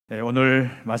네, 오늘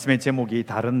말씀의 제목이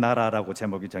다른 나라라고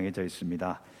제목이 정해져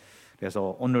있습니다.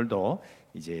 그래서 오늘도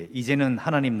이제는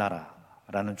하나님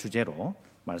나라라는 주제로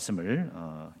말씀을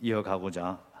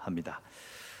이어가고자 합니다.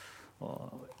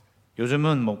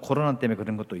 요즘은 뭐 코로나 때문에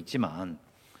그런 것도 있지만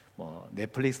뭐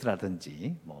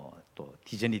넷플릭스라든지 뭐 또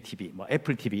디즈니 TV, 뭐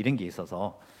애플 TV 이런 게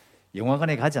있어서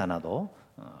영화관에 가지 않아도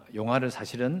영화를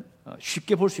사실은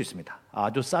쉽게 볼 수 있습니다.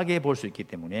 아주 싸게 볼 수 있기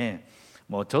때문에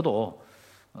뭐 저도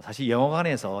사실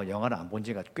영화관에서 영화를 안 본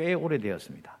지가 꽤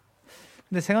오래되었습니다.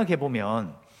 근데 생각해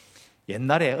보면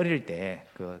옛날에 어릴 때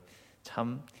그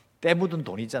참 때 묻은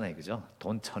돈 있잖아요, 그죠?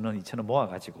 돈 1,000원, 2,000원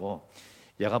모아가지고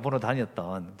영화 보러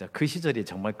다녔던 그 시절이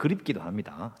정말 그립기도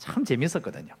합니다. 참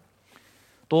재밌었거든요.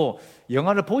 또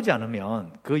영화를 보지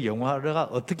않으면 그 영화가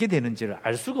어떻게 되는지를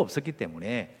알 수가 없었기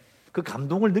때문에 그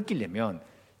감동을 느끼려면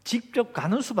직접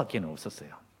가는 수밖에 없었어요.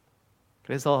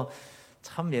 그래서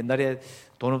참 옛날에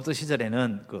돈 없던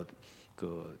시절에는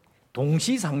그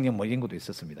동시상영 뭐 이런 것도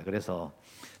있었습니다. 그래서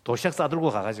도시락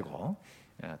싸들고 가가지고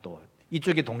또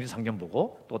이쪽에 동시상영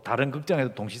보고 또 다른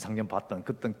극장에서 동시상영 봤던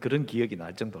그런 기억이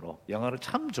날 정도로 영화를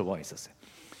참 좋아했었어요.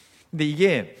 근데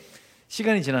이게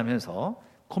시간이 지나면서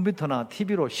컴퓨터나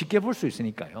TV로 쉽게 볼 수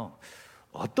있으니까요.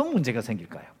 어떤 문제가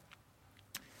생길까요?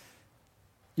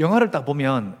 영화를 딱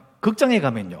보면 극장에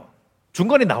가면요.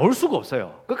 중간에 나올 수가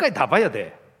없어요. 끝까지 다 봐야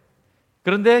돼.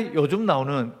 그런데 요즘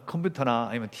나오는 컴퓨터나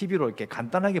아니면 TV로 이렇게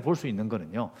간단하게 볼 수 있는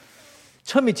거는요.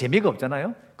 처음에 재미가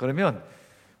없잖아요. 그러면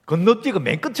건너뛰고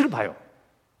맨 끝을 봐요.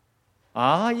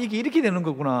 아, 이게 이렇게 되는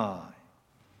거구나.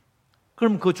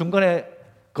 그럼 그 중간에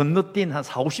건너뛴 한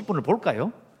 4, 50분을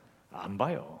볼까요? 안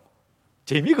봐요.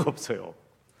 재미가 없어요.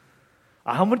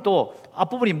 아무리 또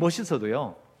앞부분이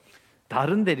멋있어도요.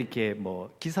 다른데 이렇게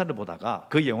뭐 기사를 보다가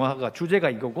그 영화가 주제가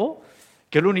이거고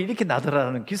결론이 이렇게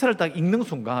나더라는 기사를 딱 읽는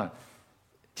순간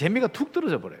재미가 툭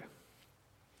떨어져 버려요.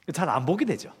 잘 안 보게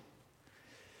되죠.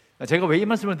 제가 왜 이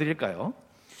말씀을 드릴까요?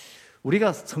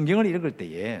 우리가 성경을 읽을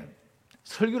때에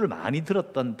설교를 많이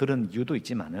들은 이유도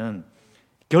있지만은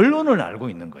결론을 알고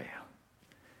있는 거예요.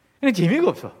 근데 재미가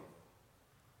없어.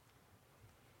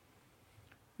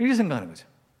 이렇게 생각하는 거죠.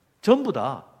 전부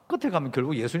다 끝에 가면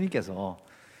결국 예수님께서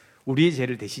우리의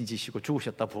죄를 대신 지시고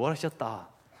죽으셨다, 부활하셨다,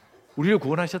 우리를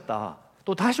구원하셨다,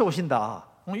 또 다시 오신다.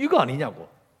 이거 아니냐고.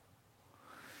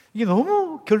 이게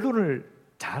너무 결론을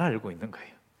잘 알고 있는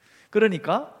거예요.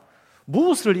 그러니까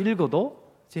무엇을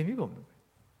읽어도 재미가 없는 거예요.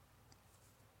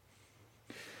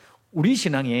 우리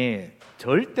신앙에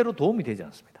절대로 도움이 되지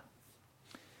않습니다.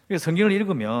 그래서 성경을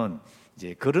읽으면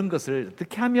이제 그런 것을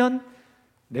어떻게 하면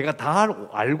내가 다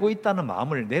알고 있다는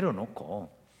마음을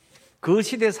내려놓고 그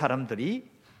시대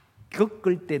사람들이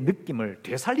겪을 때 느낌을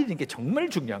되살리는 게 정말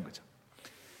중요한 거죠.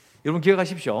 여러분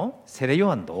기억하십시오. 세례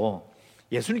요한도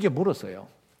예수님께 물었어요.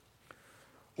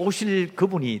 오실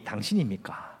그분이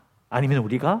당신입니까? 아니면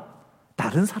우리가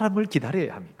다른 사람을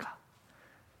기다려야 합니까?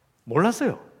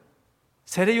 몰랐어요.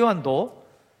 세례 요한도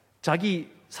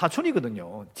자기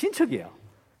사촌이거든요. 친척이에요.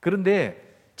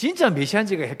 그런데 진짜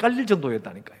메시아인지가 헷갈릴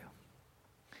정도였다니까요.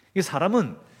 이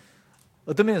사람은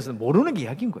어떤 면에서는 모르는 게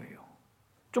이야기인 거예요.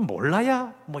 좀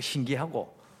몰라야 뭐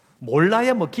신기하고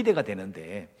몰라야 뭐 기대가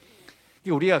되는데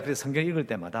우리가 그래서 성경 읽을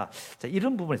때마다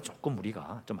이런 부분에 조금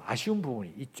우리가 좀 아쉬운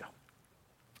부분이 있죠.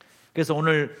 그래서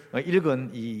오늘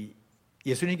읽은 이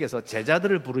예수님께서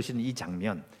제자들을 부르시는 이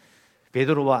장면,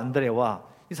 베드로와 안드레와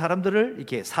이 사람들을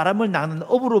이렇게 사람을 낳는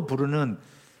업으로 부르는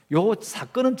요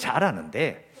사건은 잘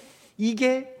아는데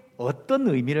이게 어떤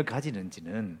의미를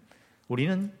가지는지는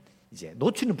우리는 이제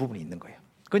놓치는 부분이 있는 거예요.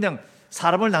 그냥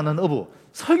사람을 낳는 어부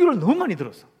설교를 너무 많이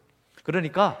들었어.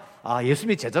 그러니까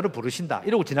예수님이 제자로 부르신다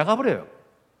이러고 지나가 버려요.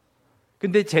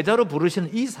 근데 제자로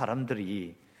부르시는 이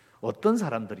사람들이 어떤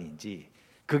사람들인지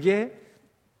그게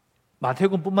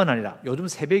마태복음뿐만 아니라 요즘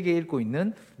새벽에 읽고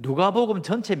있는 누가복음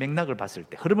전체 맥락을 봤을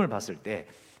때, 흐름을 봤을 때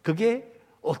그게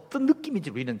어떤 느낌인지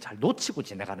우리는 잘 놓치고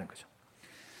지나가는 거죠.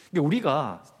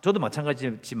 우리가, 저도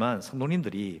마찬가지지만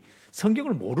성도님들이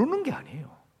성경을 모르는 게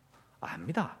아니에요.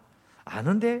 압니다.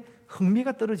 아는데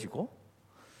흥미가 떨어지고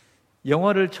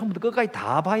영화를 처음부터 끝까지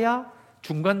다 봐야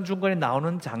중간중간에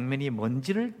나오는 장면이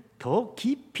뭔지를 더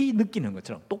깊이 느끼는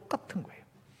것처럼 똑같은 거예요.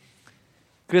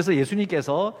 그래서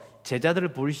예수님께서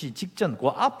제자들을 부르시기 직전 그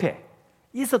앞에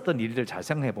있었던 일들을 잘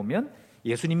생각해 보면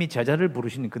예수님이 제자를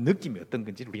부르시는 그 느낌이 어떤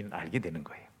건지 우리는 알게 되는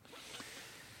거예요.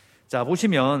 자,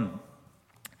 보시면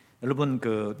여러분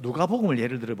그 누가복음을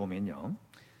예를 들어 보면요.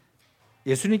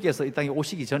 예수님께서 이 땅에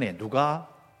오시기 전에 누가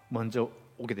먼저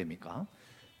오게 됩니까?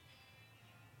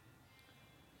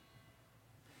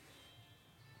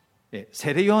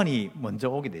 세례 요한이 먼저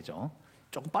오게 되죠.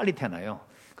 조금 빨리 태어나요.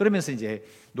 그러면서 이제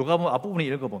누가복음 앞부분을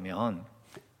읽어보면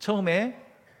처음에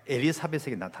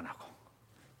엘리사벳에게 나타나고,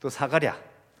 또 사가랴,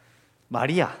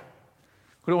 마리아,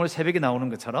 그리고 오늘 새벽에 나오는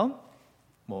것처럼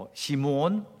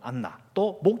시므온, 안나,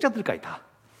 또 목자들까지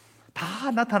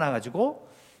다 나타나가지고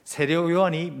세례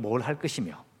요한이 뭘 할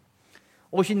것이며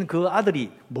오신 그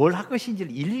아들이 뭘 할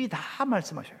것인지를 일일이 다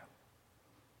말씀하셔요.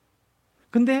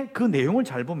 근데 그 내용을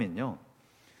잘 보면요,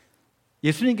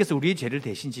 예수님께서 우리의 죄를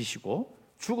대신 지시고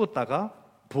죽었다가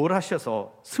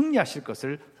부활하셔서 승리하실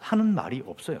것을 하는 말이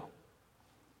없어요.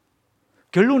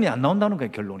 결론이 안 나온다는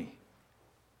거예요. 결론이.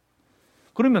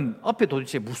 그러면 앞에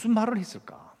도대체 무슨 말을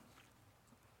했을까?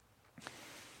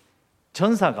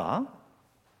 전사가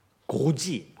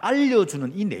고지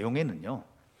알려주는 이 내용에는요,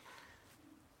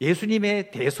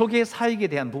 예수님의 대속의 사역에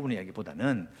대한 부분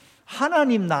이야기보다는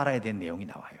하나님 나라에 대한 내용이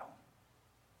나와요.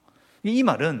 이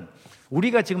말은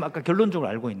우리가 지금 아까 결론적으로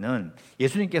알고 있는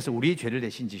예수님께서 우리의 죄를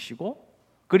대신 지시고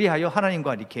그리하여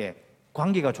하나님과 이렇게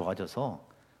관계가 좋아져서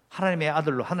하나님의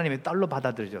아들로, 하나님의 딸로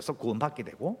받아들여져서 구원받게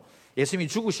되고 예수님이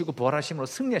죽으시고 부활하심으로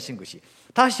승리하신 것이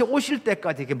다시 오실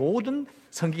때까지 이렇게 모든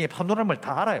성경의 파노라마를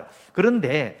다 알아요.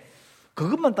 그런데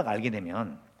그것만 딱 알게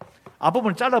되면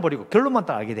앞부분을 잘라버리고 결론만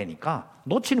딱 알게 되니까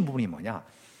놓치는 부분이 뭐냐?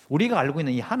 우리가 알고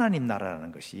있는 이 하나님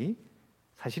나라라는 것이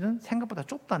사실은 생각보다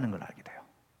좁다는 걸 알게 돼요.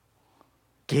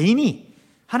 개인이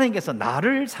하나님께서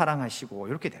나를 사랑하시고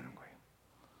이렇게 되는 거예요.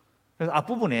 그래서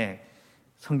앞부분에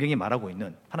성경이 말하고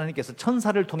있는 하나님께서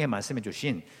천사를 통해 말씀해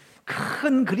주신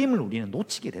큰 그림을 우리는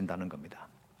놓치게 된다는 겁니다.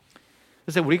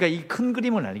 그래서 우리가 이 큰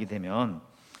그림을 알게 되면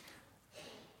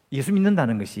예수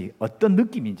믿는다는 것이 어떤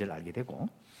느낌인지를 알게 되고,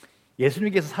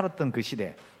 예수님께서 살았던 그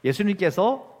시대,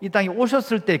 예수님께서 이 땅에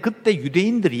오셨을 때 그때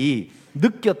유대인들이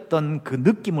느꼈던 그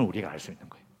느낌을 우리가 알 수 있는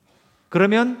거예요.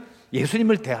 그러면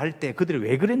예수님을 대할 때 그들이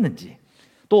왜 그랬는지,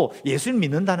 또 예수님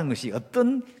믿는다는 것이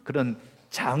어떤 그런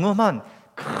장엄한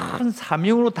큰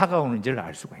사명으로 다가오는지를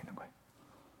알 수가 있는 거예요.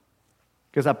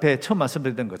 그래서 앞에 처음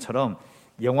말씀드렸던 것처럼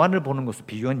영화를 보는 것을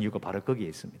비유한 이유가 바로 거기에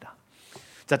있습니다.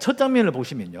 자, 첫 장면을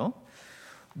보시면요,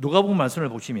 누가복음 말씀을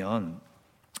보시면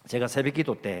제가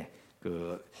새벽기도 때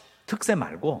그 특세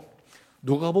말고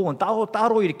누가복음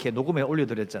따로 이렇게 녹음에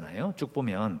올려드렸잖아요. 쭉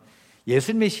보면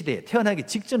예수님의 시대에 태어나기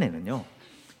직전에는요,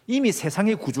 이미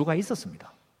세상의 구조가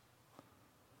있었습니다.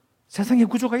 세상의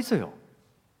구조가 있어요.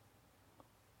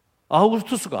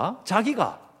 아우구스투스가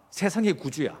자기가 세상의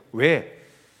구주야. 왜?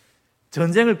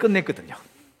 전쟁을 끝냈거든요.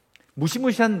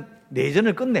 무시무시한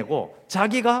내전을 끝내고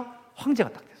자기가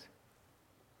황제가 딱 됐어요.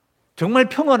 정말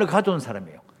평화를 가져온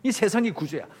사람이에요. 이 세상의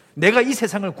구주야. 내가 이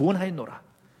세상을 구원하였노라.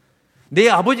 내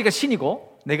아버지가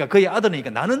신이고 내가 그의 아들이니까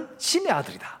나는 신의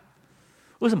아들이다.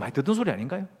 어디서 많이 듣던 소리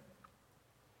아닌가요?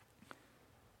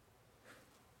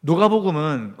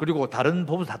 누가복음은 그리고 다른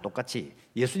복음 다 똑같이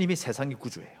예수님이 세상의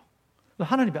구주예요.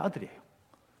 하나님의 아들이에요.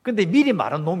 그런데 미리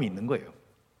말한 놈이 있는 거예요.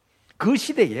 그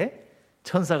시대에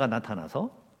천사가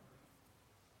나타나서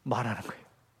말하는 거예요.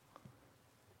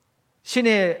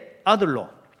 신의 아들로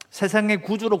세상의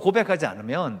구주로 고백하지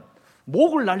않으면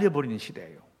목을 날려버리는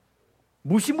시대예요.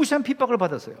 무시무시한 핍박을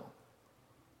받았어요.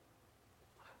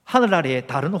 하늘 아래에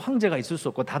다른 황제가 있을 수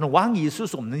없고 다른 왕이 있을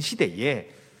수 없는 시대에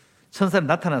천사가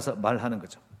나타나서 말하는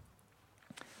거죠.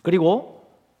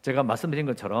 그리고 제가 말씀드린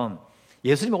것처럼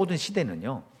예수님이 오던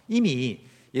시대는요, 이미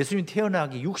예수님이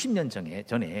태어나기 60년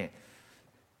전에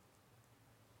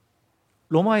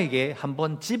로마에게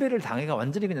한번 지배를 당해가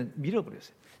완전히 그냥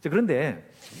밀어버렸어요. 그런데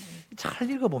잘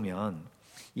읽어보면,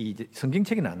 이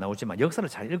성경책에는 안 나오지만 역사를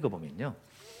잘 읽어보면요,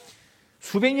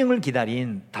 수백 년을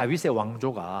기다린 다윗의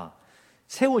왕조가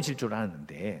세워질 줄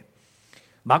알았는데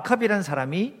마카비라는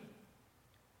사람이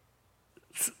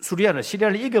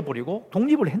시리아를 이겨버리고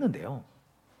독립을 했는데요,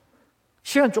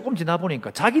 시간 조금 지나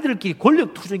보니까 자기들끼리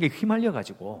권력 투쟁에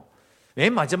휘말려가지고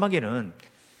맨 마지막에는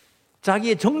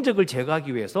자기의 정적을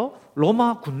제거하기 위해서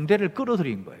로마 군대를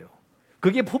끌어들인 거예요.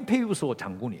 그게 폼페이우스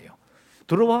장군이에요.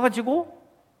 들어와가지고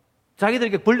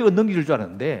자기들에게 권력을 넘길 줄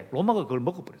알았는데 로마가 그걸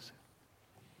먹어버렸어요.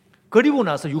 그리고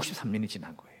나서 63년이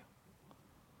지난 거예요.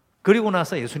 그리고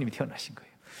나서 예수님이 태어나신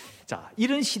거예요. 자,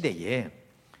 이런 시대에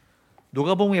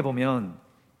누가복음에 보면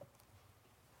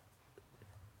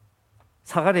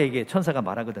사가랴에게 천사가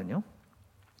말하거든요.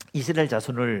 이스라엘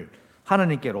자손을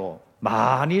하나님께로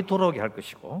많이 돌아오게 할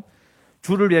것이고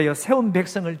주를 위하여 세운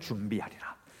백성을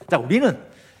준비하리라. 자, 우리는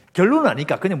결론은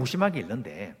아니까 그냥 무심하게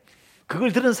읽는데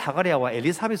그걸 들은 사가랴와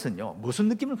엘리사벳은요, 무슨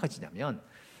느낌을 가지냐면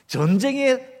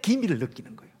전쟁의 기미를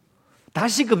느끼는 거예요.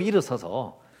 다시금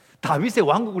일어서서 다윗의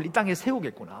왕국을 이 땅에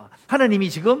세우겠구나. 하나님이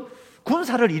지금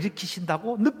군사를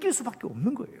일으키신다고 느낄 수밖에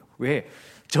없는 거예요. 왜?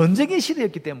 전쟁의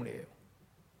시대였기 때문이에요.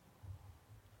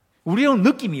 우리랑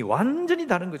느낌이 완전히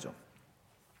다른 거죠.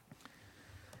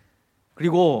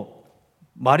 그리고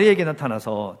마리아에게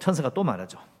나타나서 천사가 또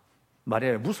말하죠.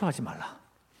 마리아를 무서워하지 말라.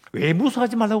 왜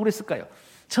무서워하지 말라고 그랬을까요?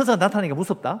 천사가 나타나니까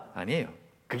무섭다? 아니에요.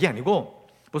 그게 아니고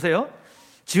보세요.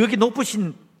 지극히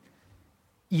높으신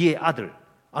이의 아들,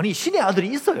 아니 신의 아들이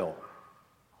있어요.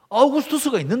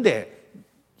 아우구스투스가 있는데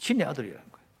신의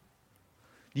아들이라는 거예요.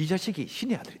 네 자식이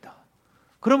신의 아들이다.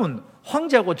 그러면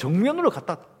황제하고 정면으로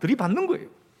갖다 들이받는 거예요.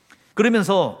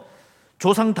 그러면서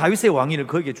조상 다윗의 왕위를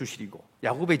그에게 주시리고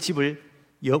야곱의 집을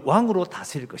왕으로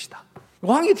다스릴 것이다.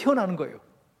 왕이 태어나는 거예요.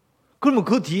 그러면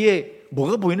그 뒤에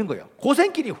뭐가 보이는 거예요?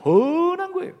 고생길이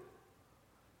훤한 거예요.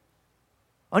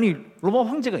 아니 로마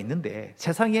황제가 있는데,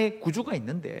 세상에 구주가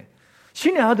있는데,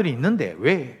 신의 아들이 있는데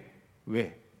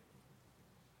왜?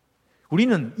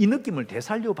 우리는 이 느낌을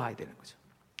되살려 봐야 되는 거죠.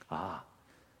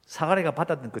 사가랴가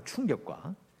받았던 그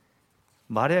충격과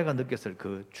마리아가 느꼈을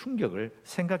그 충격을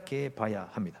생각해 봐야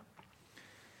합니다.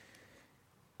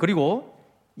 그리고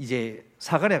이제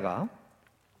사가랴가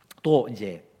또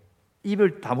이제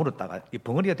입을 다물었다가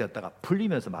벙어리가 되었다가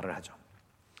풀리면서 말을 하죠.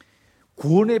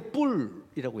 구원의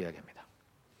뿔이라고 이야기합니다.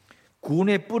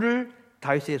 구원의 뿔을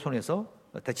다윗의 손에서,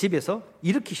 집에서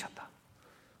일으키셨다.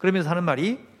 그러면서 하는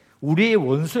말이 우리의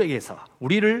원수에게서,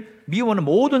 우리를 미워하는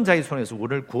모든 자의 손에서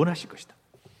우리를 구원하실 것이다.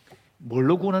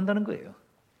 뭘로 구원한다는 거예요?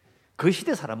 그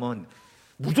시대 사람은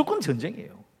무조건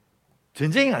전쟁이에요.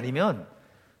 전쟁이 아니면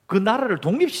그 나라를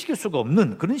독립시킬 수가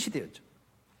없는 그런 시대였죠.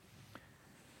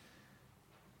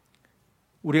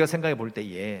 우리가 생각해 볼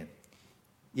때에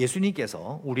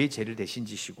예수님께서 우리의 죄를 대신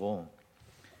지시고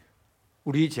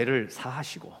우리의 죄를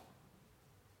사하시고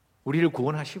우리를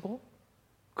구원하시고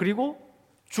그리고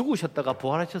죽으셨다가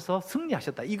부활하셔서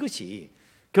승리하셨다, 이것이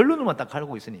결론으로만 딱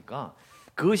알고 있으니까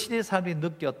그 시대 사람들이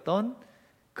느꼈던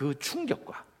그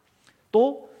충격과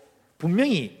또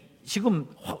분명히 지금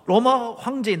로마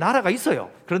황제의 나라가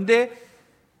있어요. 그런데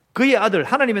그의 아들,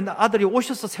 하나님의 아들이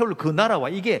오셔서 세울 그 나라와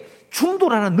이게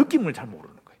충돌하는 느낌을 잘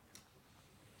모르는 거예요.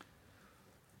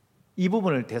 이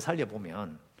부분을 되살려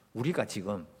보면 우리가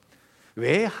지금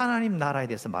왜 하나님 나라에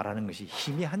대해서 말하는 것이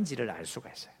희미한지를 알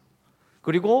수가 있어요.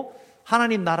 그리고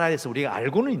하나님 나라에서 우리가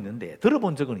알고는 있는데,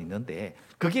 들어본 적은 있는데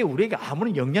그게 우리에게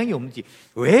아무런 영향이 없는지,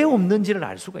 왜 없는지를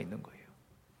알 수가 있는 거예요.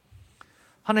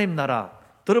 하나님 나라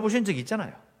들어보신 적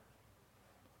있잖아요.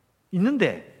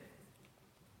 있는데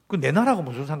그 내 나라하고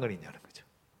무슨 상관이 있냐는 거죠.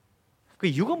 그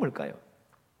이유가 뭘까요?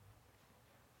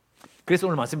 그래서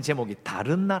오늘 말씀 제목이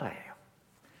다른 나라예요.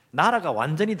 나라가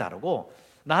완전히 다르고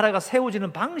나라가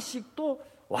세워지는 방식도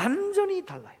완전히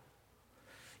달라요.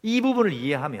 이 부분을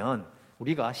이해하면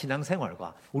우리가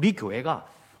신앙생활과 우리 교회가,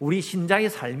 우리 신자의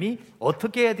삶이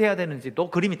어떻게 돼야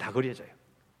되는지도 그림이 다 그려져요.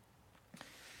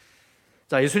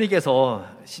 자, 예수님께서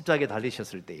십자가에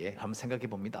달리셨을 때에 한번 생각해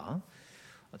봅니다.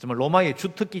 정말 로마의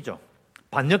주특기죠.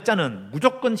 반역자는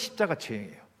무조건 십자가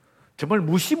처형이에요. 정말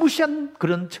무시무시한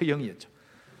그런 처형이었죠.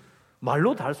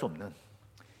 말로 다 할 수 없는,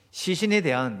 시신에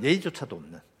대한 예의조차도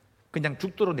없는, 그냥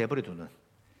죽도록 내버려두는,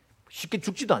 쉽게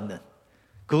죽지도 않는,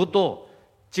 그것도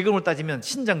지금을 따지면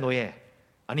신장로에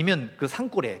아니면 그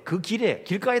산골에, 그 길에,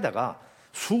 길가에다가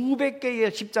수백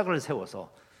개의 십자가를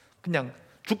세워서 그냥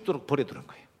죽도록 버려두는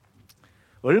거예요.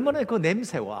 얼마나 그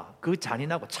냄새와 그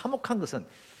잔인하고 참혹한 것은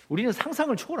우리는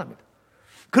상상을 초월합니다.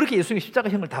 그렇게 예수님이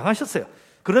십자가형을 당하셨어요.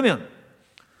 그러면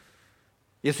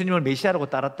예수님을 메시아라고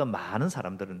따랐던 많은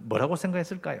사람들은 뭐라고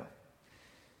생각했을까요?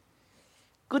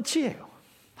 끝이에요.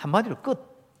 한마디로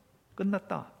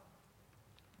끝났다.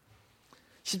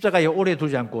 십자가에 오래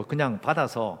두지 않고 그냥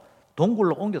받아서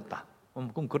동굴로 옮겼다.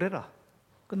 그럼 그래라.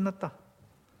 끝났다.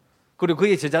 그리고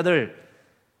그의 제자들,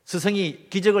 스승이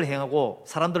기적을 행하고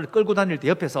사람들을 끌고 다닐 때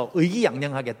옆에서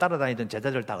의기양양하게 따라다니던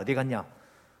제자들 다 어디 갔냐?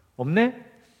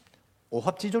 없네?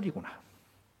 오합지졸이구나.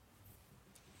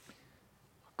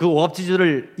 그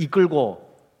오합지졸을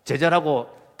이끌고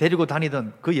제자라고 데리고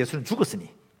다니던 그 예수는 죽었으니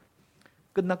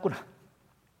끝났구나.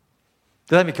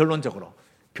 그 다음에 결론적으로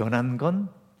변한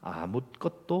건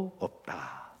아무것도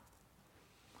없다.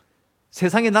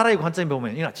 세상의 나라의 관점에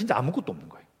보면 진짜 아무것도 없는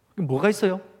거예요. 뭐가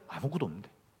있어요? 아무것도 없는데.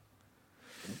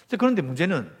 그런데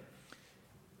문제는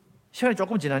시간이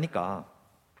조금 지나니까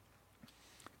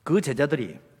그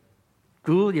제자들이,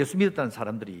 그 예수 믿었다는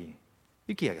사람들이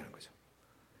이렇게 이야기하는 거죠.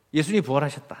 예수님이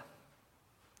부활하셨다.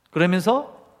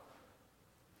 그러면서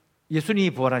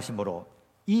예수님이 부활하심으로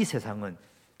이 세상은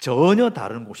전혀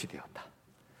다른 곳이 되었다.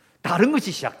 다른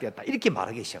것이 시작되었다. 이렇게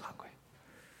말하기 시작한 거예요.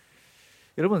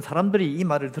 여러분, 사람들이 이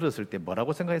말을 들었을 때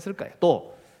뭐라고 생각했을까요?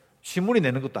 또 신문이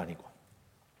내는 것도 아니고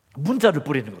문자를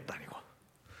뿌리는 것도 아니고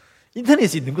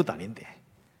인터넷에 있는 것도 아닌데,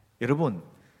 여러분,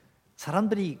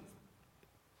 사람들이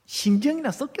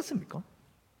신경이나 썼겠습니까?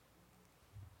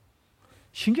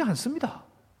 신경 안 씁니다.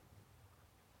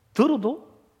 들어도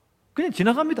그냥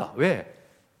지나갑니다. 왜?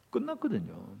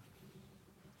 끝났거든요.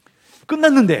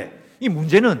 끝났는데 이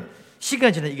문제는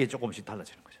시간이 지나면 이게 조금씩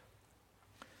달라지는 거죠.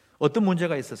 어떤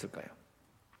문제가 있었을까요?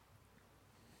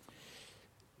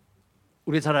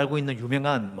 우리 잘 알고 있는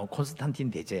유명한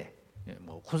콘스탄틴 대제,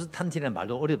 콘스탄틴이라는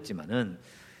말도 어렵지만은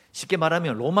쉽게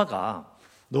말하면 로마가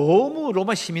너무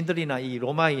로마 시민들이나 이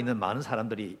로마에 있는 많은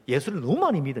사람들이 예수를 너무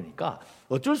많이 믿으니까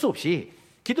어쩔 수 없이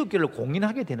기독교를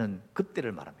공인하게 되는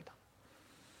그때를 말합니다.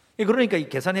 그러니까 이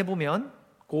계산해 보면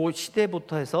그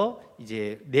시대부터 해서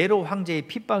이제 네로 황제의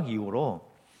핍박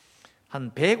이후로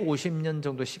한 150년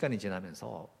정도 시간이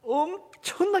지나면서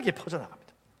엄청나게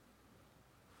퍼져나갑니다.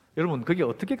 여러분, 그게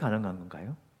어떻게 가능한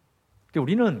건가요?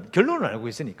 우리는 결론을 알고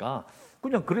있으니까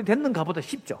그냥 그래 됐는가 보다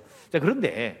쉽죠. 자,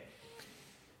 그런데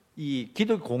이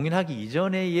기독교 공인하기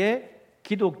이전의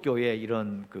기독교의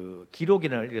이런 그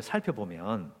기록이나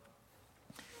살펴보면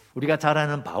우리가 잘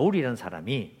아는 바울이라는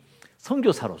사람이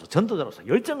선교사로서 전도자로서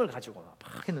열정을 가지고 막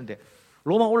했는데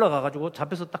로마 올라가가지고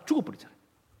잡혀서 딱 죽어버리잖아요.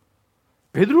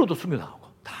 베드로도 순교당하고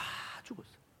다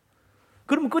죽었어요.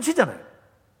 그러면 끝이잖아요.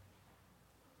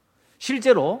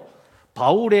 실제로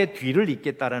바울의 뒤를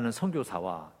잇겠다라는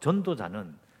선교사와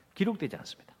전도자는 기록되지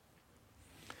않습니다.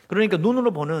 그러니까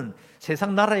눈으로 보는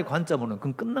세상 나라의 관점으로는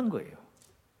그건 끝난 거예요.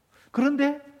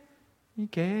 그런데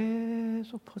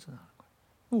계속 퍼져나가는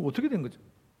거예요. 어떻게 된 거죠?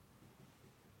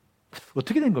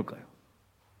 어떻게 된 걸까요?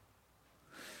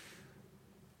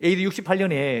 AD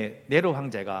 68년에 네로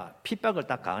황제가 핍박을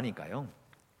딱 가하니까요,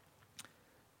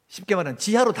 쉽게 말하면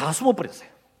지하로 다 숨어버렸어요.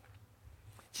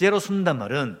 지하로 숨는단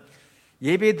말은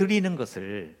예배 드리는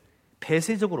것을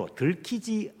폐쇄적으로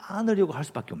들키지 않으려고 할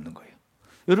수밖에 없는 거예요.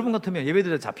 여러분 같으면 예배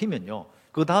드려 잡히면요,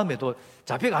 그 다음에도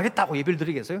잡혀가겠다고 예배를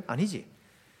드리겠어요? 아니지.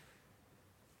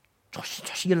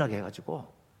 조심조심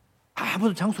연락해가지고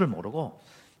아무도 장소를 모르고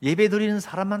예배 드리는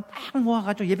사람만 딱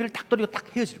모아가지고 예배를 딱 드리고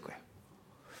딱 헤어질 거예요.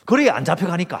 그래야 안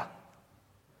잡혀가니까.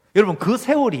 여러분, 그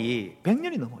세월이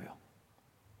 100년이 넘어요.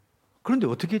 그런데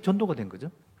어떻게 전도가 된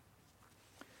거죠?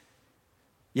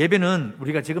 예배는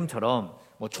우리가 지금처럼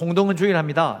총동원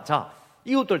주일합니다. 자,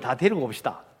 이웃들 다 데리고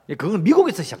옵시다. 그건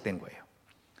미국에서 시작된 거예요.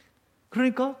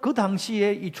 그러니까 그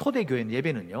당시에 이 초대교회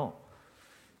예배는요,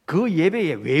 그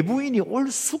예배에 외부인이 올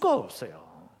수가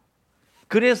없어요.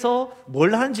 그래서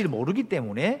뭘 하는지를 모르기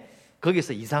때문에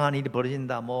거기서 이상한 일이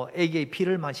벌어진다, 애기의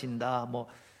피를 마신다,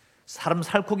 사람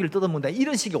살코기를 뜯어먹는다,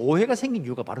 이런 식의 오해가 생긴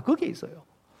이유가 바로 거기에 있어요.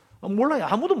 몰라요.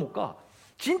 아무도 못 가.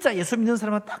 진짜 예수 믿는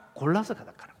사람은 딱 골라서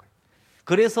가는 거예요.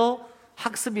 그래서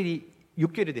학습이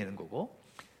 6개월이 되는 거고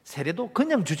세례도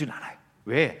그냥 주진 않아요.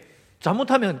 왜?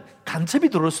 잘못하면 간첩이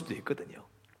들어올 수도 있거든요.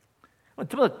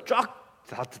 전부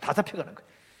다 잡혀가는 거예요.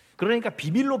 그러니까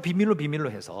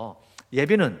비밀로 해서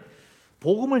예배는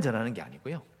복음을 전하는 게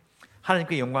아니고요,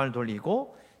 하나님께 영광을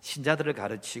돌리고 신자들을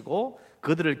가르치고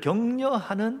그들을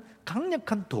격려하는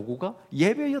강력한 도구가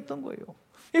예배였던 거예요.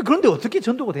 그런데 어떻게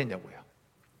전도가 됐냐고요.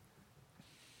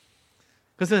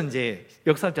 그래서 이제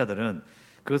역사자들은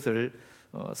그것을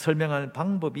설명할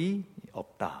방법이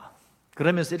없다.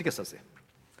 그러면서 이렇게 썼어요.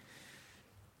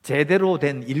 제대로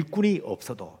된 일꾼이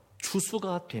없어도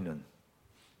추수가 되는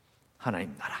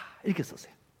하나님 나라, 이렇게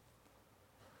썼어요.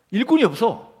 일꾼이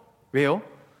없어. 왜요?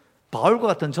 바울과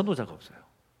같은 전도자가 없어요.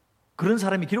 그런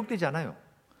사람이 기록되지 않아요.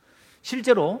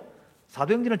 실제로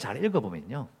사도행전을 잘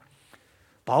읽어보면요,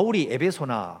 바울이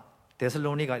에베소나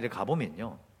데살로니가 이렇게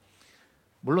가보면요,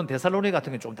 물론 데살로니가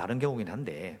같은 경우는 좀 다른 경우긴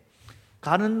한데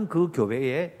가는 그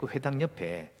교회의 그 회당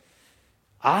옆에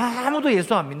아무도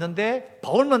예수 안 믿는데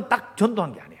바울만 딱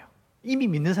전도한 게 아니에요. 이미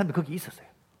믿는 사람들 거기 있었어요.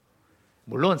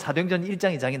 물론 사도행전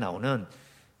 1장 2장에 나오는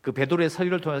그 베드로의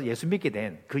설교를 통해서 예수 믿게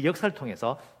된 그 역사를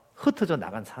통해서 흩어져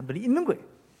나간 사람들이 있는 거예요.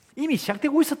 이미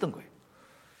시작되고 있었던 거예요.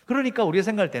 그러니까 우리가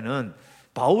생각할 때는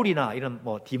바울이나 이런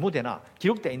디모데나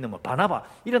기록되어 있는 바나바,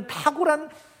 이런 탁월한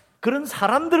그런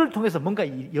사람들을 통해서 뭔가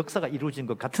이 역사가 이루어진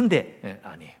것 같은데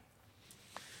아니에요.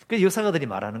 그래서 역사가들이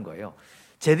말하는 거예요.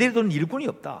 제대로 된 일꾼이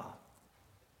없다.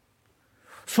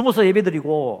 숨어서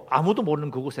예배드리고 아무도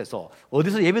모르는 그곳에서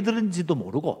어디서 예배드리는지도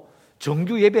모르고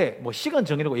정규 예배 시간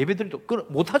정해놓고 예배드리도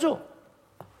못하죠.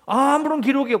 아무런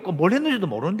기록이 없고 뭘 했는지도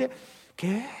모르는데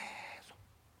계속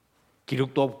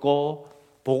기록도 없고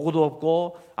보고도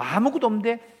없고 아무것도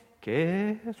없는데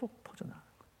계속 퍼져나가는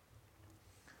거예요.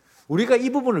 우리가 이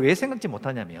부분을 왜 생각지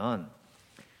못하냐면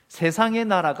세상의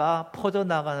나라가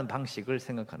퍼져나가는 방식을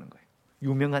생각하는 거예요.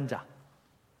 유명한 자,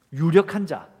 유력한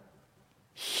자,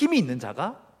 힘이 있는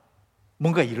자가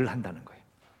뭔가 일을 한다는 거예요.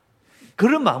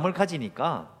 그런 마음을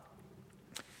가지니까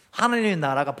하나님의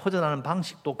나라가 퍼져나가는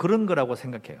방식도 그런 거라고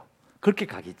생각해요. 그렇게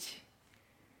가겠지.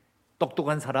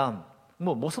 똑똑한 사람,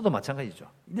 목사도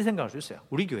마찬가지죠. 이런 생각할 수 있어요.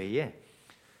 우리 교회에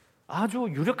아주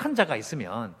유력한 자가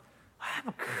있으면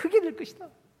크게 될 것이다.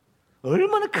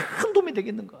 얼마나 큰 도움이 도움이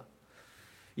되겠는가?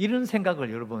 이런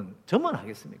생각을 여러분 저만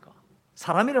하겠습니까?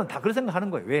 사람이라면 다 그런 생각하는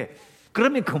거예요. 왜?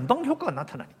 그러면 금방 효과가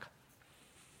나타나니까.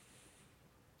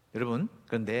 여러분,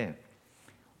 그런데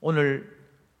오늘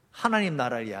하나님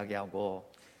나라를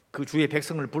이야기하고 그 주의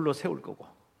백성을 불러 세울 거고,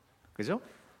 그죠?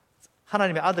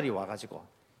 하나님의 아들이 와가지고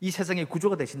이 세상의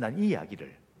구조가 되신다는 이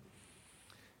이야기를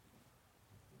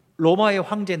로마의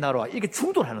황제 나라와 이게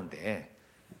충돌하는데,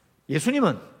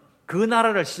 예수님은 그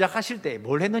나라를 시작하실 때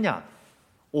뭘 했느냐?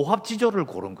 오합지졸을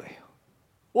고른 거예요.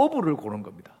 어부를 고른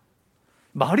겁니다.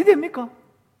 말이 됩니까?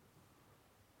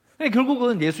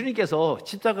 결국은 예수님께서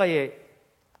십자가에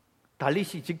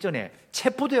달리시 직전에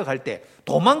체포되어 갈 때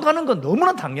도망가는 건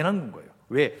너무나 당연한 거예요.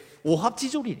 왜?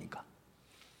 오합지졸이니까.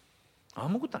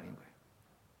 아무것도 아닌 거예요.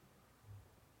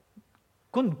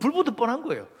 그건 불보듯 뻔한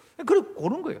거예요. 그래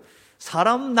고른 거예요.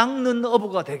 사람 낚는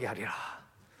어부가 되게 하리라.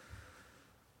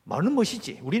 말은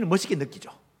멋있지. 우리는 멋있게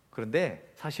느끼죠.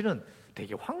 그런데 사실은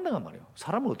되게 황당한 말이에요.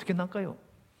 사람을 어떻게 낚아요?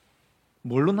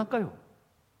 뭘로 낚아요?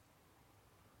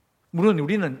 물론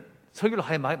우리는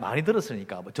설교를 많이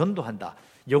들었으니까 뭐 전도한다,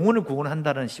 영혼을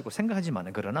구원한다는 식으로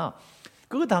생각하지만, 그러나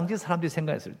그 당시 사람들이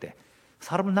생각했을 때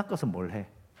사람을 낚아서 뭘 해?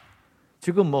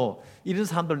 지금 뭐 이런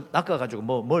사람들 낚아가지고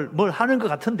뭘 하는 것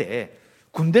같은데,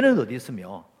 군대는 어디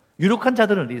있으며 유력한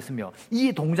자들은 어디 있으며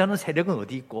이 동자는 세력은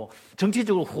어디 있고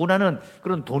정치적으로 후원하는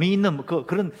그런 돈이 있는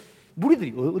그런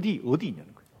무리들이 어디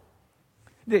있냐는 거예요.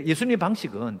 근데 예수님의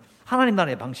방식은, 하나님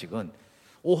나라의 방식은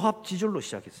오합지졸로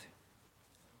시작했어요.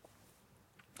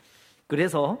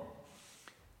 그래서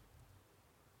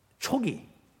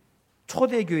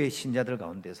초대교회 신자들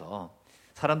가운데서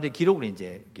사람들이 기록을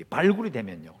이제 발굴이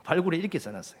되면요, 발굴에 이렇게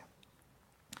써놨어요.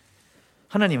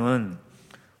 하나님은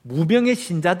무명의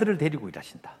신자들을 데리고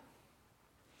일하신다.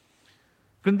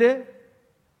 그런데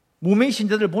무명의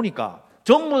신자들 보니까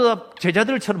전부 다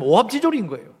제자들처럼 오합지졸인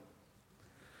거예요.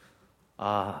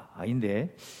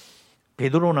 아닌데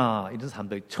베드로나 이런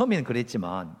사람들이 처음에는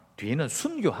그랬지만 뒤에는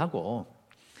순교하고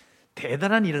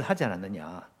대단한 일을 하지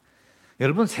않았느냐.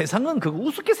 여러분, 세상은 그거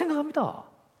우습게 생각합니다.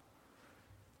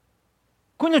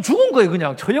 그냥 죽은 거예요.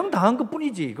 그냥 처형당한 것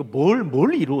뿐이지.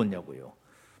 뭘 이루었냐고요.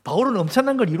 바울은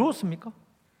엄청난 걸 이루었습니까?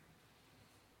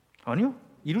 아니요,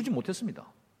 이루지 못했습니다.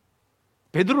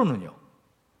 베드로는요,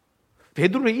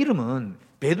 베드로의 이름은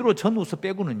베드로 전후서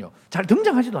빼고는요 잘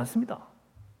등장하지도 않습니다.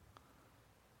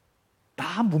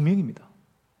 다 무명입니다.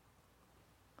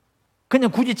 그냥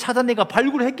굳이 찾아내가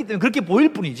발굴을 했기 때문에 그렇게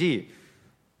보일 뿐이지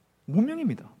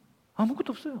무명입니다.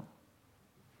 아무것도 없어요.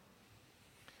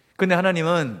 그런데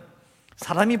하나님은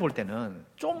사람이 볼 때는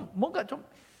좀 뭔가 좀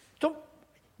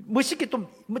멋있게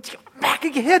멋지게 막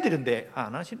이렇게 해야 되는데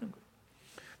안 하시는 거예요.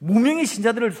 무명의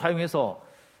신자들을 사용해서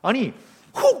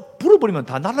훅 불어버리면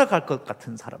다 날아갈 것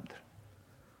같은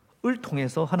사람들을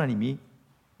통해서 하나님이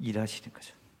일하시는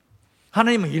거죠.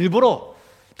 하나님은 일부러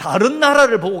다른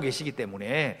나라를 보고 계시기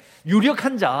때문에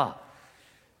유력한 자,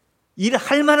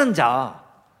 일할 만한 자,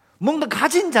 뭔가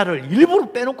가진 자를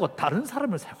일부러 빼놓고 다른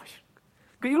사람을 사용하시는 거예요.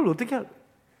 그러니까 이걸 어떻게 할까요?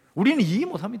 우리는 이해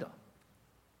못합니다.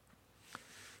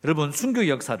 여러분, 순교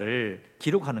역사를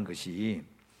기록하는 것이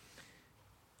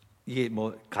이게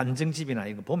뭐 간증집이나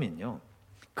이거 보면요,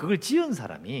 그걸 지은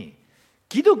사람이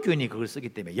기독교인이 그걸 쓰기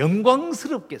때문에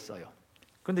영광스럽게 써요.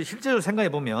 그런데 실제로 생각해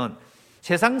보면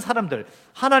세상 사람들,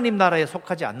 하나님 나라에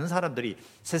속하지 않는 사람들이,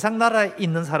 세상 나라에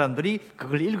있는 사람들이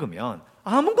그걸 읽으면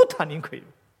아무것도 아닌 거예요.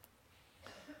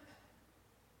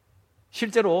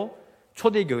 실제로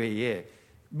초대교회에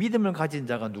믿음을 가진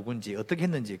자가 누군지 어떻게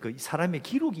했는지 그 사람의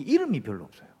기록이, 이름이 별로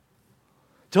없어요.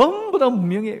 전부 다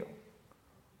무명이에요.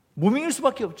 무명일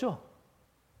수밖에 없죠.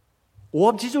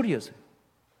 오합지졸이었어요.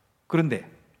 그런데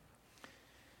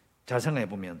잘 생각해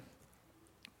보면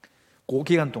그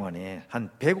기간 동안에 한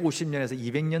 150년에서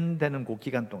 200년 되는 그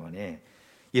기간 동안에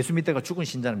예수 믿다가 죽은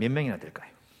신자는 몇 명이나 될까요?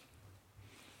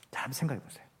 잘 한번 생각해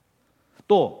보세요.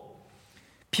 또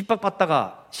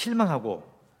핍박받다가 실망하고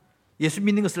예수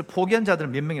믿는 것을 포기한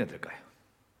자들은 몇 명이나 될까요?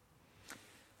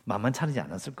 만만치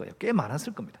않았을 거예요. 꽤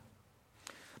많았을 겁니다.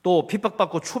 또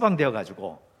핍박받고 추방되어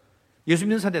가지고 예수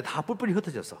믿는 사람들이 다 뿔뿔이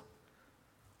흩어졌어.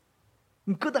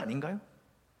 끝 아닌가요?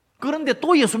 그런데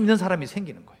또 예수 믿는 사람이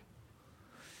생기는 거예요.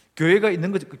 교회가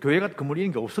있는 거지, 교회가 건물이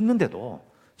있는 게 없었는데도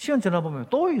시간 지나 보면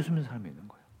또 예수 믿는 사람이 있는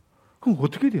거예요. 그럼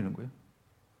어떻게 되는 거예요?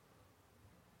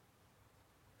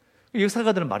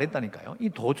 역사가들은 말했다니까요. 이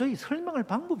도저히 설명할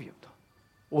방법이 없다.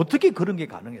 어떻게 그런 게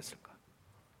가능했을까?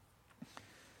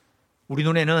 우리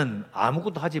눈에는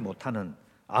아무것도 하지 못하는,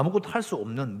 아무것도 할 수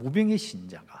없는 무병의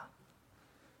신자가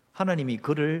하나님이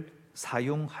그를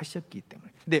사용하셨기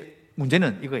때문에. 근데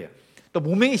문제는 이거예요. 또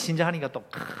무명의 신자 하니까 또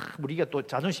우리가 또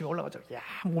자존심이 올라가죠. 야,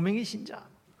 무명의 신자.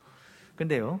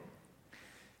 근데요,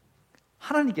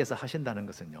 하나님께서 하신다는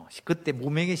것은요, 그때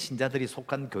무명의 신자들이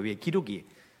속한 교회의 기록이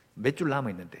몇 줄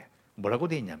남아있는데 뭐라고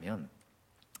되어 있냐면,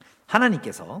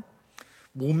 하나님께서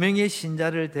무명의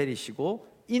신자를 데리시고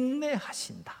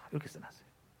인내하신다, 이렇게 써놨어요.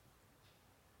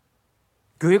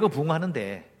 교회가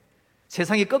부흥하는데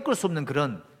세상에 꺾을 수 없는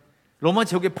그런 로마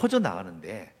제국에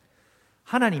퍼져나가는데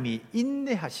하나님이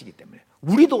인내하시기 때문에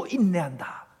우리도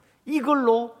인내한다,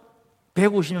 이걸로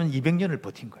 150년, 200년을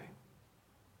버틴 거예요.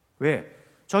 왜?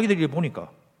 자기들이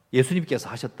보니까 예수님께서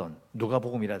하셨던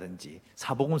누가복음이라든지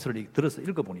사복음서를 들어서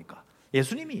읽어보니까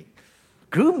예수님이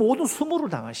그 모든 수모를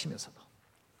당하시면서도,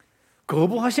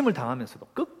 거부하심을 당하면서도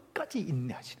끝까지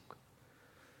인내하시는 거예요.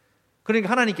 그러니까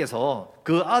하나님께서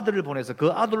그 아들을 보내서 그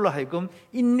아들로 하여금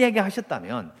인내하게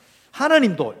하셨다면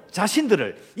하나님도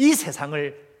자신들을, 이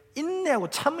세상을 인내하고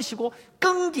참으시고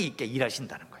끈기 있게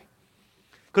일하신다는 거예요.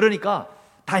 그러니까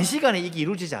단시간에 이게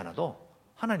이루어지지 않아도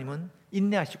하나님은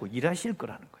인내하시고 일하실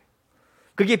거라는 거예요.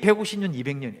 그게 150년,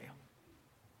 200년이에요.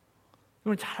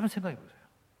 여러분 잘 한번 생각해 보세요.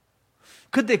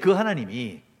 그때 그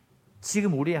하나님이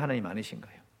지금 우리의 하나님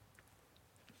아니신가요?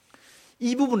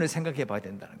 이 부분을 생각해 봐야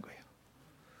된다는 거예요.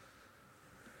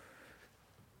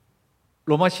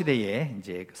 로마 시대에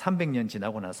이제 300년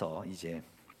지나고 나서 이제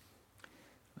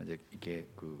이게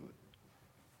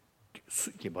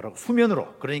이게 뭐라고,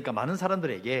 수면으로, 그러니까 많은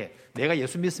사람들에게 내가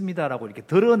예수 믿습니다라고 이렇게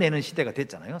드러내는 시대가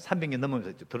됐잖아요. 300년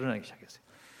넘으면서 이제 드러나기 시작했어요.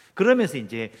 그러면서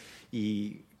이제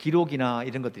이 기록이나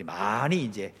이런 것들이 많이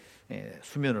이제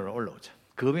수면으로 올라오죠.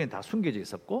 그 외에는 다 숨겨져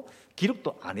있었고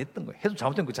기록도 안 했던 거예요. 해도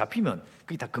잘못된 거 잡히면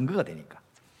그게 다 근거가 되니까.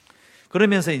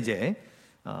 그러면서 이제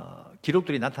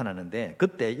기록들이 나타나는데,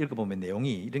 그때 읽어보면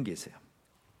내용이 이런 게 있어요.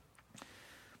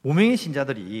 무명의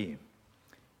신자들이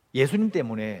예수님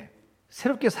때문에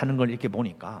새롭게 사는 걸 이렇게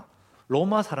보니까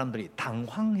로마 사람들이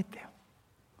당황했대요.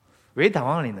 왜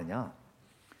당황을 했느냐?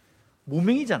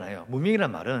 무명이잖아요. 무명이란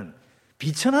말은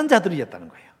비천한 자들이었다는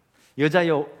거예요.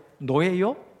 여자요,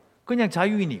 노예요, 그냥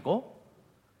자유인이고,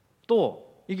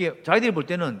 또 이게 자기들이 볼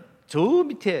때는 저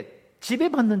밑에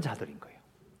지배받는 자들인 거예요.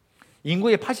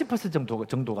 인구의 80%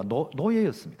 정도가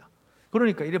노예였습니다.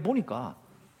 그러니까 이래 보니까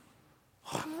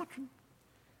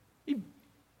이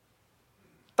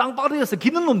땅바닥에서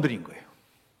기는 놈들인 거예요.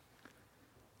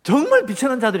 정말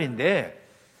비천한 자들인데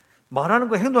말하는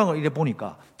거, 행동하는 거 이래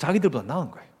보니까 자기들보다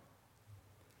나은 거예요.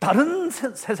 다른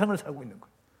세상을 살고 있는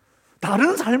거예요.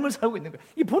 다른 삶을 살고 있는 거예요.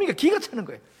 이 보니까 기가 차는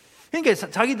거예요. 그러니까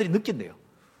자기들이 느낀대요.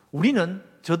 우리는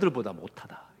저들보다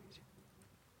못하다.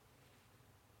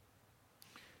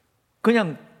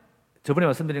 그냥 저번에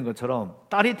말씀드린 것처럼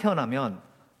딸이 태어나면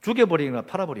죽여버리거나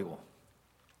팔아버리고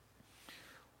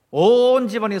온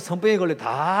집안이 성병에 걸려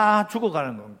다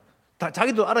죽어가는 건 다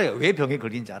자기도 알아요. 왜 병에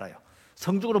걸리는지 알아요.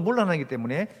 성적으로 물러나기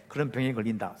때문에 그런 병에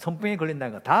걸린다, 성병에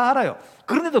걸린다는 거 다 알아요.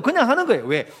 그런데도 그냥 하는 거예요.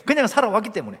 왜? 그냥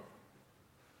살아왔기 때문에.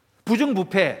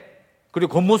 부정부패,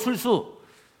 그리고 권모술수,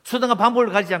 수단과 방법을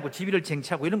가지지 않고 지위를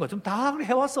쟁취하고 이런 거 좀 다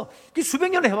해왔어.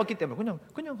 수백 년을 해왔기 때문에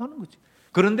그냥 하는 거지.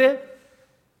 그런데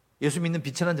예수 믿는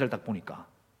비천한 자를 딱 보니까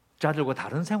자들과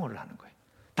다른 생활을 하는 거예요.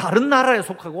 다른 나라에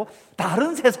속하고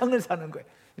다른 세상을 사는 거예요.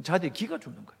 자들이 기가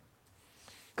죽는 거예요.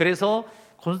 그래서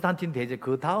콘스탄틴 대제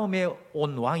그 다음에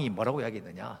온 왕이 뭐라고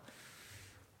이야기했느냐?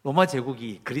 로마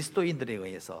제국이 그리스도인들에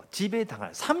의해서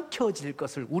지배당할, 삼켜질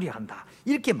것을 우려한다,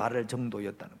 이렇게 말할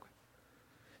정도였다는 거예요.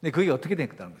 근데 그게 어떻게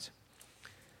됐다는 거죠?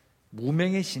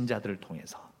 무명의 신자들을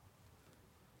통해서,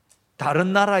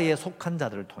 다른 나라에 속한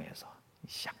자들을 통해서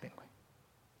시작된 거예요.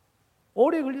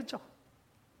 오래 걸렸죠.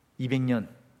 200년,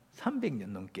 300년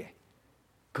넘게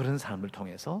그런 삶을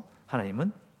통해서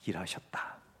하나님은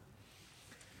일하셨다.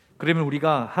 그러면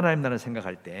우리가 하나님 나라를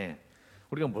생각할 때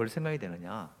우리가 뭘 생각해야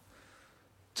되느냐?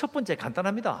 첫 번째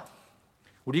간단합니다.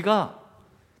 우리가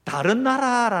다른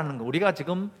나라라는 거, 우리가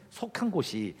지금 속한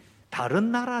곳이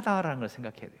다른 나라다라는 걸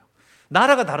생각해야 돼요.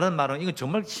 나라가 다른 말은 이건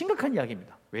정말 심각한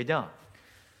이야기입니다. 왜냐?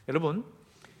 여러분,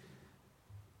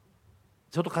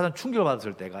 저도 가장 충격을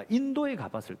받았을 때가 인도에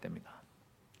가봤을 때입니다.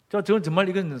 저는 정말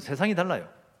이건 세상이 달라요.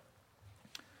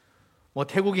 뭐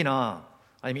태국이나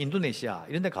아니면 인도네시아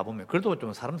이런 데 가보면 그래도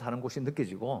좀 사람 사는 곳이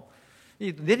느껴지고,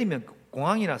 내리면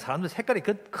공항이나 사람들 색깔이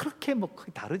그렇게 뭐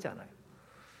크게 다르지 않아요.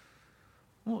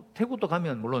 뭐 태국도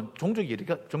가면 물론 종족이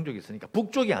있으니까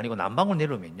북쪽이 아니고 남방으로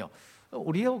내려오면요,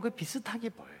 우리하고 비슷하게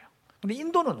보여요. 근데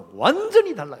인도는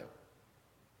완전히 달라요.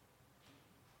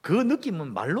 그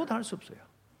느낌은 말로 다 할 수 없어요.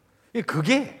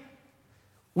 그게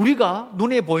우리가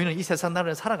눈에 보이는 이 세상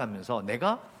나라를 살아가면서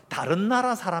내가 다른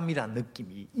나라 사람이라는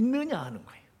느낌이 있느냐 하는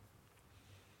거예요.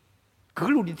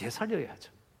 그걸 우리 되살려야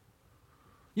하죠.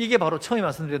 이게 바로 처음에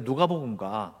말씀드린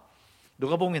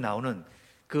누가복음에 나오는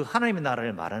그 하나님의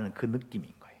나라를 말하는 그 느낌인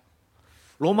거예요.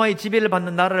 로마의 지배를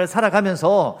받는 나라를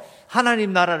살아가면서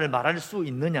하나님 나라를 말할 수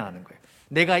있느냐 하는 거예요.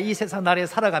 내가 이 세상 나라에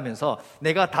살아가면서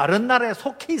내가 다른 나라에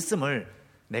속해 있음을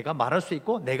내가 말할 수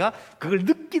있고 내가 그걸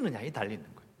느끼느냐에 달리는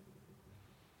거예요.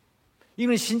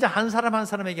 이건 신자 한 사람 한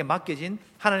사람에게 맡겨진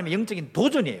하나님의 영적인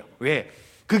도전이에요. 왜?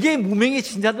 그게 무명의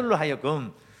신자들로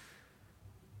하여금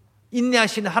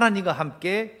인내하시는 하나님과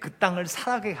함께 그 땅을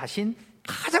살아가게 하신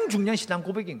가장 중요한 신앙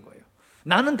고백인 거예요.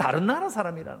 나는 다른 나라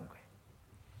사람이라는 거예요.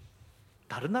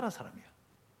 다른 나라 사람이야.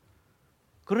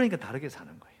 그러니까 다르게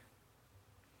사는 거예요.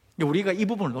 우리가 이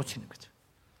부분을 놓치는 거죠.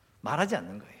 말하지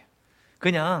않는 거예요.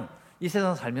 그냥 이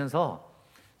세상 살면서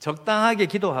적당하게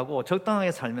기도하고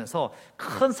적당하게 살면서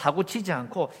큰 사고 치지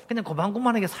않고 그냥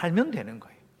고만고만하게 살면 되는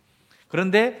거예요.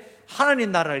 그런데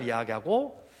하나님 나라를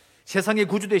이야기하고 세상의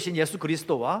구주 되신 예수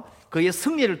그리스도와 그의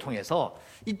승리를 통해서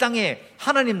이 땅에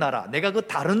하나님 나라, 내가 그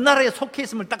다른 나라에 속해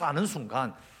있음을 딱 아는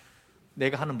순간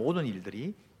내가 하는 모든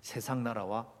일들이 세상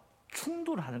나라와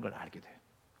충돌하는 걸 알게 돼요.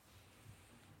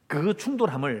 그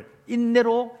충돌함을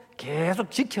인내로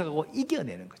계속 지켜가고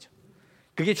이겨내는 거죠.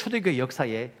 그게 초대교회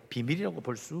역사의 비밀이라고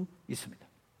볼 수 있습니다.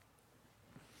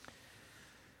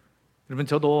 여러분,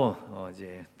 저도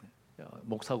이제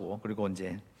목사고 그리고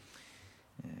이제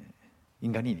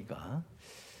인간이니까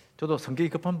저도 성격이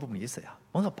급한 부분이 있어요.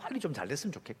 뭔가 빨리 좀 잘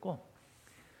됐으면 좋겠고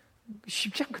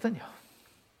쉽지 않거든요.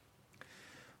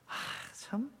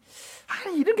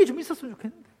 이런 게 좀 있었으면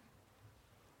좋겠는데,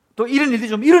 또 이런 일이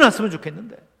좀 일어났으면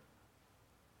좋겠는데.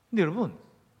 근데 여러분,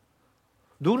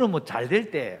 누구는 뭐 잘 될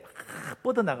때,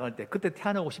 뻗어나갈 때 그때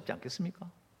태어나고 싶지 않겠습니까?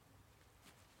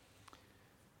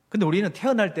 근데 우리는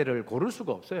태어날 때를 고를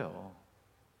수가 없어요.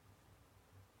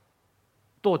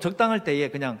 또 적당할 때에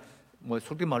그냥 뭐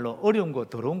솔직히 말로 어려운 거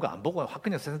더러운 거 안 보고 확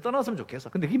그냥 세상 떠났으면 좋겠어.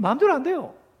 근데 그게 마음대로 안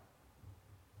돼요.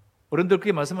 어른들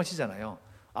그렇게 말씀하시잖아요.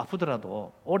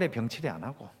 아프더라도 오래 병치레 안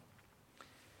하고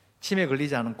치매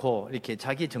걸리지 않고 이렇게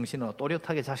자기 정신으로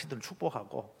또렷하게 자식들을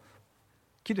축복하고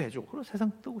기도해주고 그리고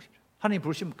세상 뜨고 싶죠. 하나님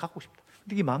부르시면 갖고 싶다.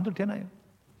 근데 이게 마음대로 되나요?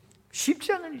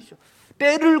 쉽지 않은 일이죠.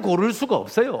 때를 고를 수가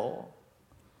없어요.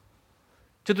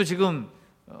 저도 지금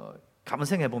가만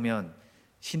생각해보면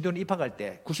신도원 입학할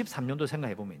때 93년도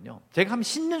생각해보면요, 제가 한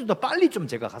 10년 정도 빨리 좀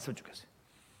제가 갔으면 좋겠어요.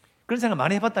 그런 생각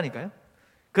많이 해봤다니까요.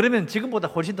 그러면 지금보다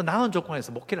훨씬 더 나은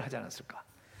조건에서 목회를 하지 않았을까.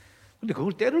 근데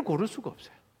그걸 때를 고를 수가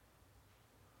없어요.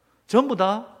 전부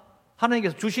다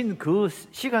하나님께서 주신 그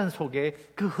시간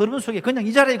속에, 그 흐름 속에 그냥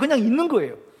이 자리에 그냥 있는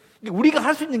거예요. 우리가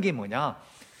할 수 있는 게 뭐냐,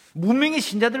 무명의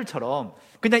신자들처럼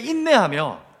그냥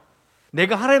인내하며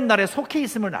내가 하나님 나라에 속해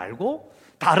있음을 알고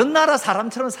다른 나라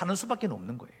사람처럼 사는 수밖에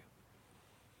없는 거예요.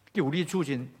 그게 우리의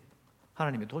주어진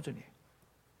하나님의 도전이에요.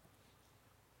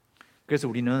 그래서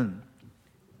우리는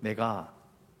내가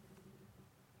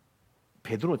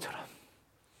베드로처럼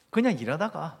그냥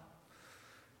일하다가,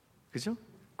 그죠?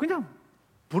 그냥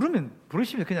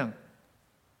부르시면 그냥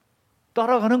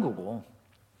따라가는 거고,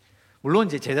 물론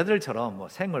이제 제자들처럼 뭐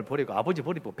생을 버리고 아버지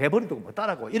버리고 배 버리고 뭐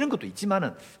따라가고 이런 것도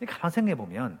있지만은, 가만 생각해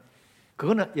보면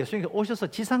그거는 예수님께서 오셔서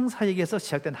지상 사역에서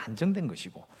시작된 한정된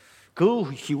것이고,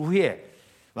 그 이후에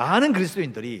많은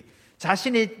그리스도인들이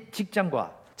자신의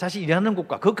직장과 자신이 일하는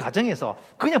곳과 그 가정에서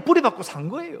그냥 뿌리박고 산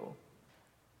거예요.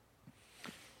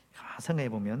 가만 생각해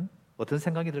보면 어떤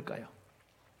생각이 들까요?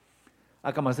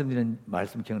 아까 말씀드린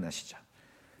말씀 기억나시죠?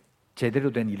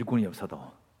 제대로 된 일꾼이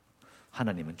없어도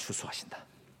하나님은 추수하신다.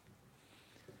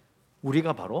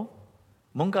 우리가 바로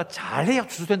뭔가 잘해야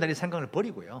추수된다는 생각을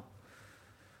버리고요,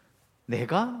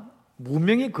 내가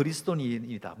무명의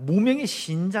그리스도인이다, 무명의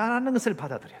신자라는 것을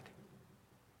받아들여야 돼요.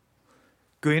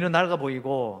 교회는 낡아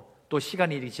보이고 또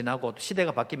시간이 지나고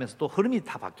시대가 바뀌면서 또 흐름이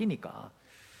다 바뀌니까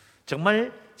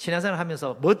정말 신앙생활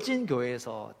하면서 멋진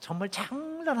교회에서 정말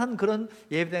찬란한 그런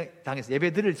예배당에서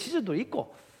예배 드릴 시절도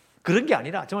있고, 그런 게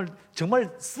아니라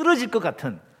정말 쓰러질 것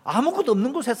같은 아무것도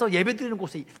없는 곳에서 예배 드리는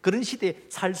곳에 그런 시대에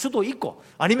살 수도 있고,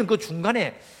 아니면 그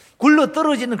중간에 굴러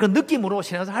떨어지는 그런 느낌으로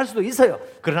신앙생활 할 수도 있어요.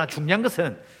 그러나 중요한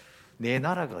것은 내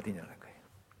나라가 어디냐는 거예요.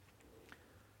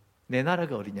 내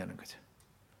나라가 어디냐는 거죠.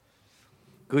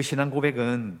 그 신앙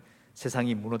고백은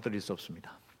세상이 무너뜨릴 수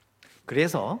없습니다.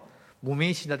 그래서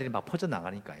무명의 신자들이 막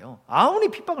퍼져나가니까요, 아무리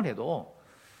핍박을 해도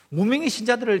무명의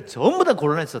신자들을 전부 다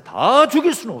고난해서 다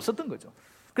죽일 수는 없었던 거죠.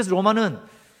 그래서 로마는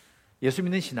예수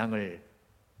믿는 신앙을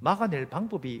막아낼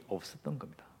방법이 없었던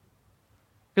겁니다.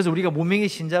 그래서 우리가 무명의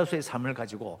신자로서의 삶을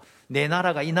가지고 내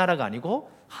나라가 이 나라가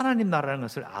아니고 하나님 나라라는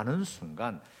것을 아는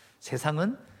순간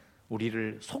세상은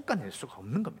우리를 속아낼 수가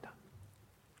없는 겁니다.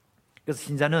 그래서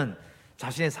신자는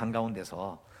자신의 삶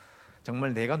가운데서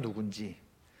정말 내가 누군지,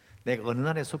 내가 어느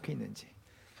나라에 속해 있는지,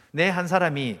 내 한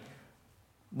사람이,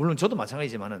 물론 저도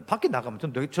마찬가지지만 밖에 나가면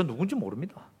저 누군지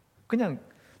모릅니다. 그냥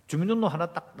주민등록 하나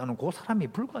딱 나는 그 사람이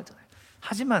불과하잖아요.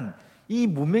 하지만 이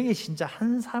무명의 신자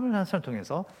한 사람을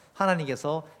통해서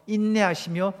하나님께서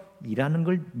인내하시며 일하는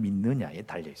걸 믿느냐에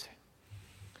달려 있어요.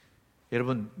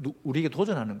 여러분, 우리에게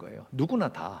도전하는 거예요.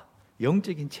 누구나 다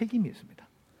영적인 책임이 있습니다.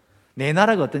 내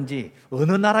나라가 어떤지,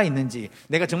 어느 나라에 있는지,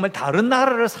 내가 정말 다른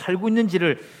나라를 살고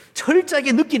있는지를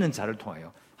철저하게 느끼는 자를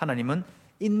통하여 하나님은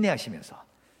인내하시면서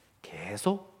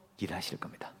계속 일하실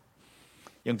겁니다.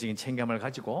 영적인 책임감을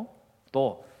가지고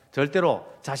또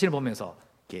절대로 자신을 보면서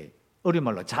이렇게 어려운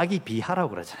말로 자기 비하라고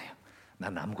그러잖아요.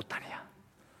 난 아무것도 아니야.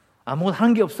 아무것도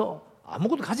하는 게 없어.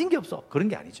 아무것도 가진 게 없어. 그런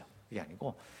게 아니죠. 그게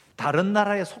아니고 다른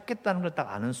나라에 속했다는 걸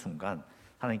딱 아는 순간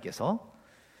하나님께서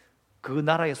그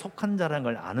나라에 속한 자라는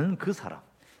걸 아는 그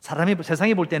사람이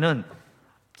세상에 볼 때는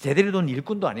제대로 된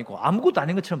일꾼도 아니고 아무것도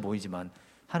아닌 것처럼 보이지만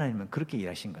하나님은 그렇게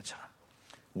일하신 것처럼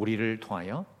우리를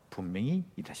통하여 분명히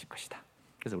일하실 것이다.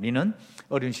 그래서 우리는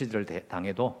어려운 시절을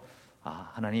당해도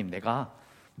하나님, 내가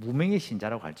무명의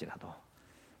신자라고 할지라도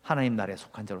하나님 나라에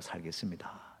속한 자로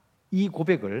살겠습니다. 이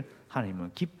고백을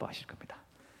하나님은 기뻐하실 겁니다.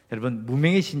 여러분,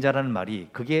 무명의 신자라는 말이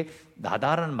그게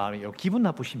나다라는 말이 기분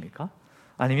나쁘십니까?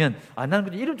 아니면 나는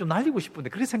그냥 이름 좀 날리고 싶은데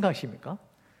그렇게 생각하십니까?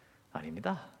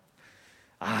 아닙니다.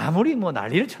 아무리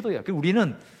난리를 쳐도요,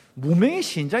 우리는 무명의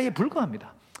신자에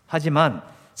불과합니다. 하지만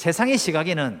세상의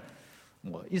시각에는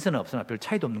있으나 없으나 별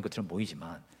차이도 없는 것처럼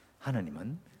보이지만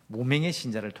하나님은 무명의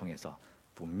신자를 통해서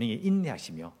분명히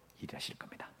인내하시며 일하실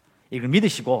겁니다. 이걸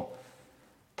믿으시고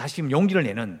다시 용기를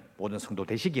내는 모든 성도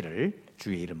되시기를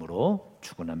주의 이름으로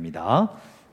축원합니다.